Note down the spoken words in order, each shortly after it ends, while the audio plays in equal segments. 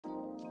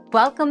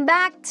Welcome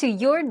back to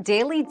your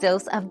daily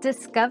dose of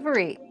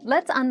discovery.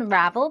 Let's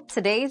unravel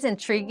today's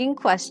intriguing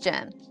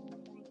question.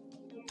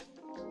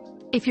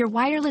 If your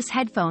wireless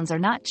headphones are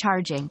not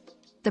charging,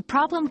 the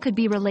problem could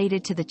be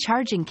related to the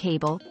charging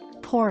cable,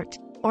 port,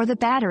 or the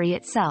battery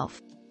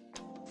itself.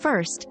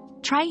 First,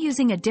 try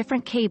using a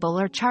different cable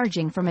or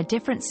charging from a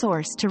different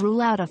source to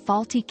rule out a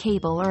faulty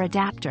cable or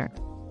adapter.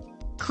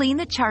 Clean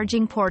the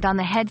charging port on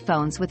the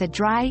headphones with a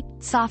dry,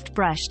 soft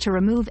brush to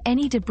remove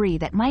any debris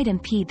that might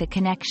impede the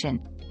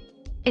connection.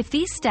 If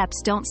these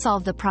steps don't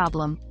solve the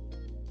problem,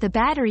 the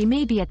battery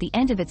may be at the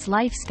end of its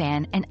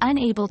lifespan and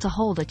unable to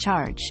hold a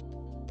charge.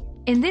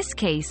 In this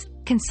case,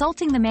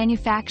 consulting the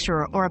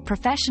manufacturer or a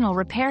professional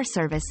repair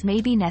service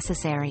may be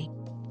necessary.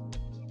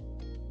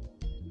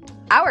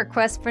 Our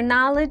quest for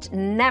knowledge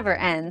never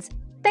ends.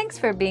 Thanks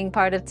for being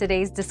part of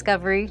today's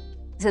discovery.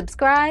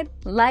 Subscribe,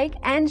 like,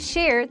 and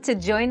share to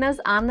join us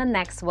on the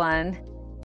next one.